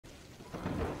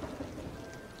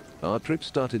Our trip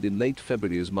started in late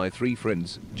February as my three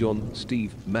friends, John,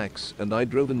 Steve, Max, and I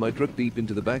drove in my truck deep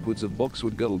into the backwoods of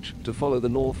Boxwood Gulch to follow the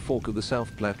North Fork of the South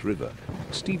Platte River.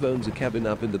 Steve owns a cabin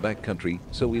up in the back country,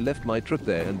 so we left my truck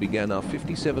there and began our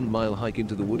 57-mile hike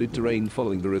into the wooded terrain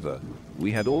following the river.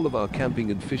 We had all of our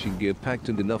camping and fishing gear packed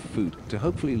and enough food to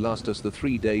hopefully last us the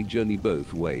 3-day journey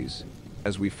both ways.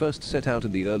 As we first set out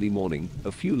in the early morning,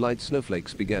 a few light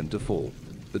snowflakes began to fall.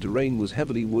 The terrain was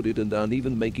heavily wooded and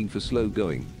uneven, making for slow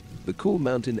going. The cool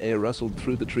mountain air rustled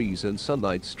through the trees and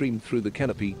sunlight streamed through the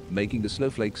canopy, making the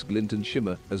snowflakes glint and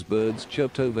shimmer as birds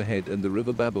chirped overhead and the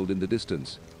river babbled in the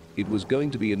distance. It was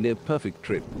going to be a near-perfect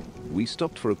trip. We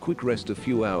stopped for a quick rest a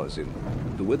few hours in.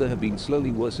 The weather had been slowly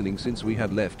worsening since we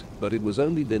had left, but it was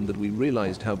only then that we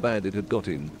realized how bad it had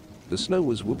gotten. The snow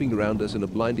was whooping around us in a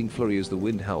blinding flurry as the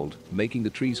wind howled, making the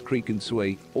trees creak and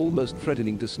sway, almost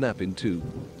threatening to snap in two.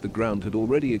 The ground had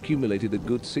already accumulated a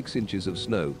good 6 inches of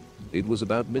snow. It was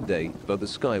about midday, but the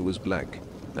sky was black.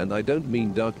 And I don't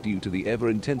mean dark due to the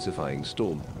ever-intensifying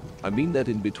storm. I mean that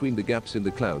in between the gaps in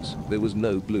the clouds, there was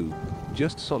no blue,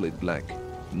 just solid black.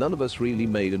 None of us really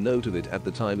made a note of it at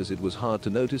the time, as it was hard to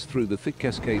notice through the thick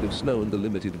cascade of snow and the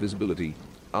limited visibility.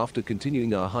 After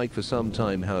continuing our hike for some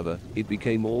time, however, it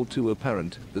became all too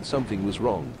apparent that something was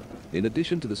wrong. In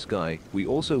addition to the sky, we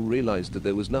also realized that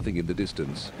there was nothing in the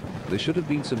distance. There should have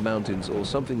been some mountains or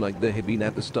something like there had been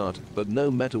at the start, but no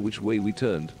matter which way we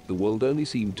turned, the world only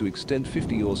seemed to extend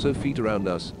 50 or so feet around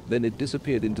us, then it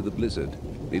disappeared into the blizzard.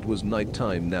 It was night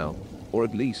time now, or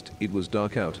at least it was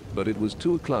dark out, but it was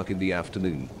 2 o'clock in the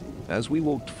afternoon. As we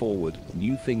walked forward,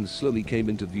 new things slowly came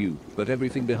into view, but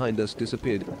everything behind us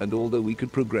disappeared, and although we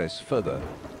could progress further,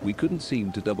 we couldn't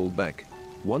seem to double back.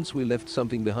 Once we left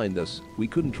something behind us, we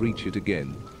couldn't reach it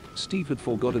again. Steve had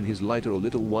forgotten his lighter a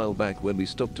little while back when we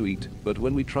stopped to eat, but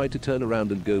when we tried to turn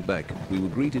around and go back, we were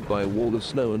greeted by a wall of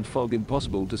snow and fog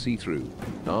impossible to see through.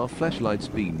 Our flashlight's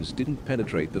beams didn't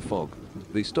penetrate the fog.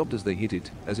 They stopped as they hit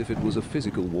it, as if it was a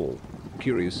physical wall.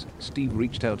 Curious, Steve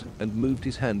reached out and moved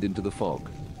his hand into the fog.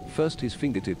 First his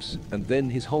fingertips, and then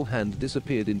his whole hand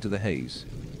disappeared into the haze.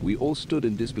 We all stood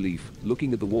in disbelief,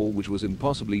 looking at the wall, which was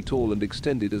impossibly tall and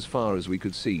extended as far as we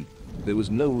could see. There was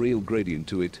no real gradient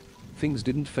to it. Things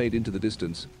didn't fade into the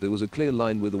distance. There was a clear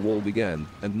line where the wall began,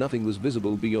 and nothing was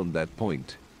visible beyond that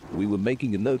point. We were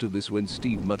making a note of this when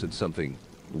Steve muttered something.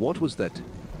 "What was that?"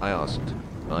 I asked.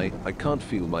 I can't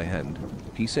feel my hand,"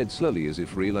 he said slowly, as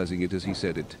if realizing it as he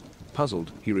said it.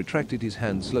 Puzzled, he retracted his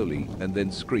hand slowly and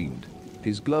then screamed.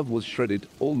 His glove was shredded,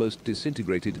 almost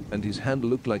disintegrated, and his hand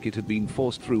looked like it had been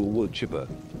forced through a wood chipper.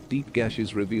 Deep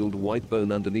gashes revealed white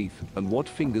bone underneath, and what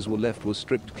fingers were left was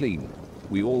stripped clean.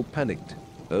 We all panicked.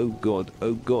 Oh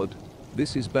God,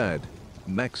 this is bad,"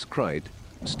 Max cried.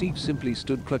 Steve simply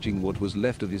stood clutching what was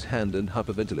left of his hand and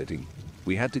hyperventilating.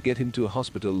 We had to get him to a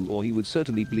hospital or he would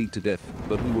certainly bleed to death,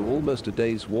 but we were almost a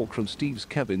day's walk from Steve's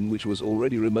cabin, which was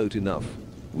already remote enough.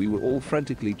 We were all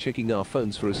frantically checking our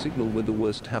phones for a signal when the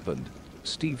worst happened.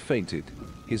 Steve fainted.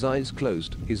 His eyes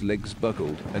closed, his legs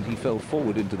buckled, and he fell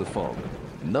forward into the fog.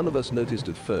 None of us noticed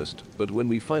at first, but when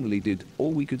we finally did,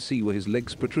 all we could see were his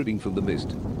legs protruding from the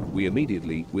mist. We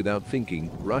immediately, without thinking,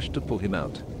 rushed to pull him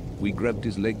out. We grabbed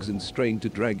his legs and strained to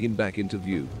drag him back into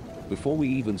view. Before we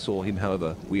even saw him,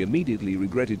 however, we immediately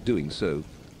regretted doing so.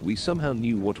 We somehow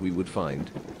knew what we would find.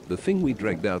 The thing we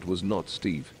dragged out was not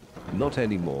Steve. Not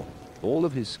anymore. All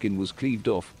of his skin was cleaved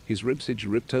off, his ribcage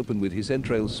ripped open with his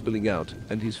entrails spilling out,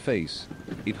 and his face.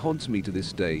 It haunts me to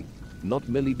this day. Not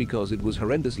merely because it was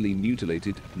horrendously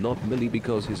mutilated, not merely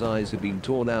because his eyes had been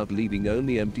torn out leaving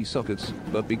only empty sockets,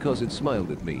 but because it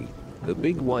smiled at me. A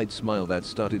big wide smile that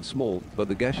started small, but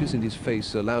the gashes in his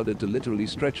face allowed it to literally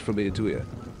stretch from ear to ear.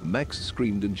 Max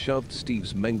screamed and shoved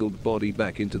Steve's mangled body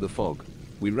back into the fog.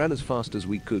 We ran as fast as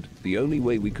we could, the only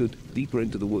way we could, deeper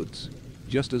into the woods.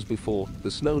 Just as before,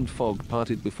 the snow and fog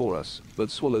parted before us, but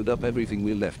swallowed up everything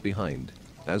we left behind.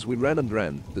 As we ran and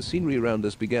ran, the scenery around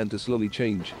us began to slowly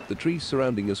change. The trees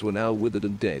surrounding us were now withered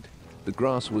and dead. The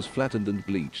grass was flattened and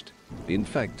bleached. In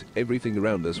fact, everything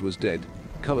around us was dead.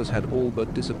 Colors had all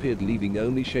but disappeared, leaving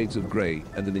only shades of gray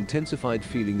and an intensified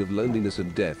feeling of loneliness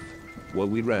and death. While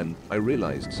we ran, I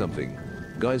realized something.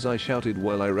 "Guys," I shouted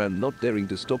while I ran, not daring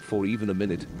to stop for even a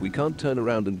minute. "We can't turn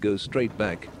around and go straight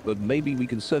back, but maybe we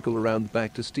can circle around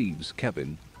back to Steve's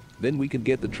cabin. Then we can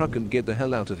get the truck and get the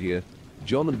hell out of here."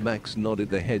 John and Max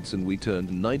nodded their heads and we turned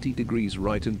 90 degrees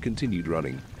right and continued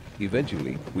running.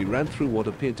 Eventually, we ran through what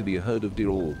appeared to be a herd of deer,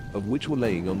 all of which were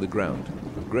laying on the ground,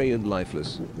 gray and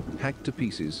lifeless, hacked to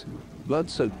pieces. Blood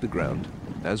soaked the ground.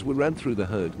 As we ran through the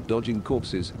herd, dodging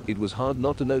corpses, it was hard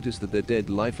not to notice that their dead,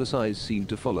 lifeless eyes seemed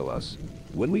to follow us.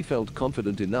 When we felt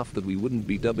confident enough that we wouldn't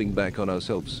be doubling back on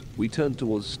ourselves, we turned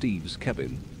towards Steve's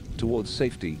cabin, towards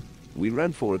safety. We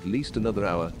ran for at least another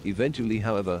hour. Eventually,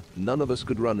 however, none of us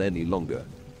could run any longer.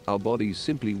 Our bodies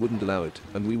simply wouldn't allow it,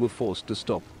 and we were forced to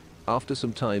stop. After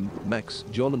some time, Max,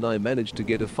 John and I managed to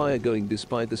get a fire going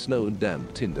despite the snow and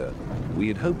damp tinder. We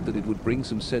had hoped that it would bring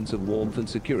some sense of warmth and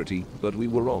security, but we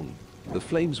were wrong. The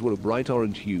flames were a bright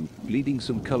orange hue, bleeding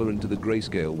some color into the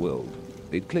grayscale world.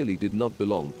 It clearly did not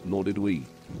belong, nor did we.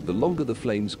 The longer the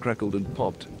flames crackled and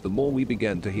popped, the more we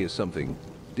began to hear something.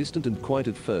 Distant and quiet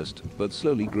at first, but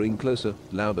slowly growing closer,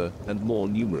 louder, and more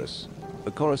numerous.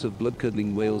 A chorus of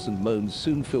blood-curdling wails and moans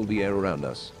soon filled the air around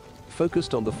us.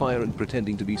 Focused on the fire and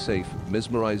pretending to be safe,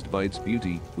 mesmerized by its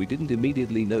beauty, we didn't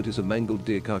immediately notice a mangled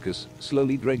deer carcass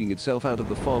slowly dragging itself out of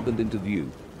the fog and into view.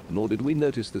 Nor did we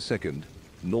notice the second,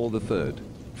 nor the third.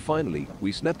 Finally,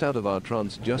 we snapped out of our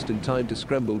trance just in time to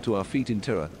scramble to our feet in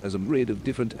terror as a myriad of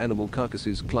different animal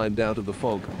carcasses climbed out of the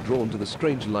fog, drawn to the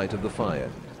strange light of the fire.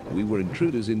 We were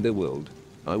intruders in their world.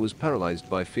 I was paralyzed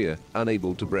by fear,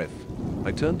 unable to breathe.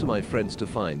 I turned to my friends to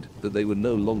find that they were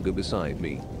no longer beside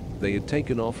me. They had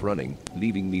taken off running,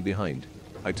 leaving me behind.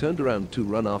 I turned around to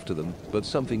run after them, but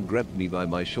something grabbed me by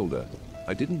my shoulder.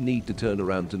 I didn't need to turn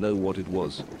around to know what it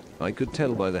was. I could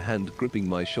tell by the hand gripping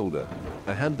my shoulder.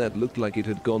 A hand that looked like it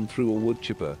had gone through a wood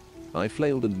chipper. I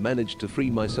flailed and managed to free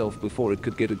myself before it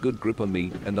could get a good grip on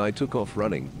me, and I took off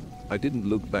running. I didn't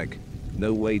look back.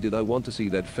 No way did I want to see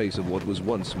that face of what was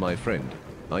once my friend.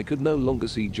 I could no longer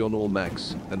see John or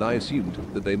Max, and I assumed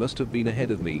that they must have been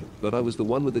ahead of me, but I was the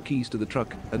one with the keys to the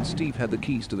truck, and Steve had the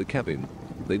keys to the cabin.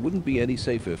 They wouldn't be any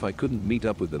safer if I couldn't meet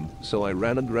up with them, so I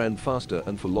ran and ran faster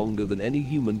and for longer than any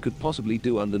human could possibly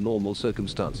do under normal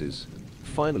circumstances.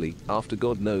 Finally, after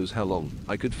God knows how long,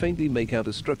 I could faintly make out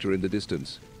a structure in the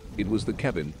distance. It was the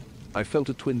cabin. I felt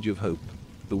a twinge of hope.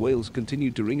 The wails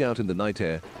continued to ring out in the night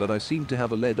air, but I seemed to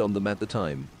have a lead on them at the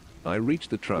time. I reached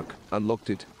the truck, unlocked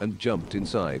it, and jumped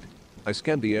inside. I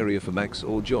scanned the area for Max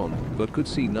or John, but could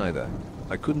see neither.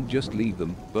 I couldn't just leave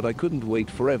them, but I couldn't wait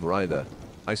forever either.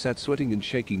 I sat sweating and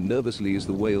shaking nervously as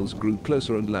the wails grew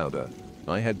closer and louder.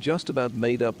 I had just about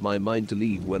made up my mind to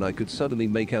leave when I could suddenly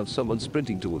make out someone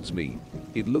sprinting towards me.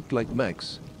 It looked like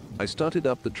Max. I started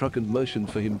up the truck and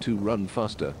motioned for him to run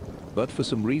faster, but for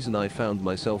some reason I found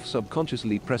myself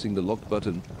subconsciously pressing the lock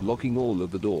button, locking all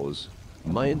of the doors.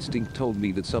 My instinct told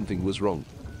me that something was wrong.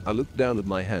 I looked down at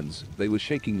my hands. They were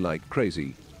shaking like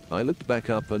crazy. I looked back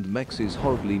up and Max's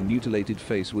horribly mutilated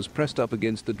face was pressed up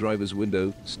against the driver's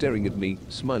window, staring at me,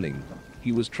 smiling.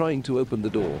 He was trying to open the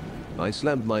door. I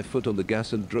slammed my foot on the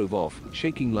gas and drove off,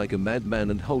 shaking like a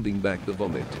madman and holding back the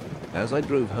vomit. As I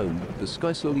drove home, the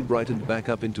sky slowly brightened back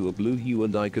up into a blue hue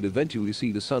and I could eventually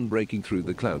see the sun breaking through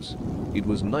the clouds. It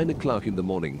was 9 o'clock in the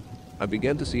morning. I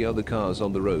began to see other cars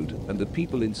on the road, and the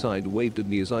people inside waved at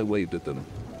me as I waved at them.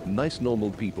 Nice normal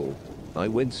people. I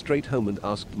went straight home and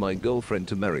asked my girlfriend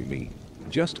to marry me.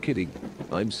 Just kidding.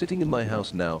 I'm sitting in my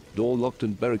house now, door locked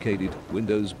and barricaded,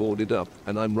 windows boarded up,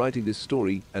 and I'm writing this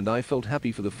story, and I felt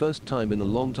happy for the first time in a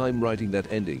long time writing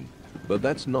that ending. But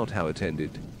that's not how it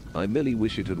ended. I merely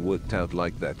wish it had worked out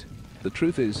like that. The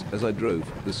truth is, as I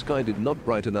drove, the sky did not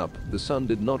brighten up, the sun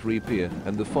did not reappear,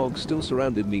 and the fog still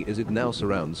surrounded me as it now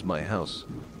surrounds my house.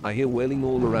 I hear wailing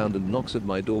all around and knocks at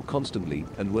my door constantly,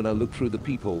 and when I look through the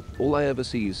peephole, all I ever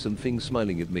see is something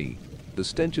smiling at me. The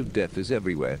stench of death is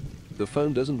everywhere. The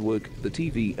phone doesn't work, the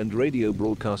TV and radio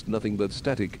broadcast nothing but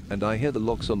static, and I hear the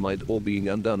locks on my door being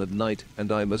undone at night,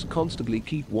 and I must constantly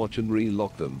keep watch and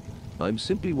re-lock them. I'm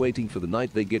simply waiting for the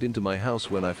night they get into my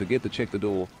house when I forget to check the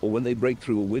door, or when they break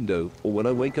through a window, or when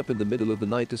I wake up in the middle of the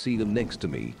night to see them next to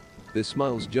me. Their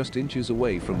smiles just inches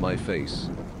away from my face.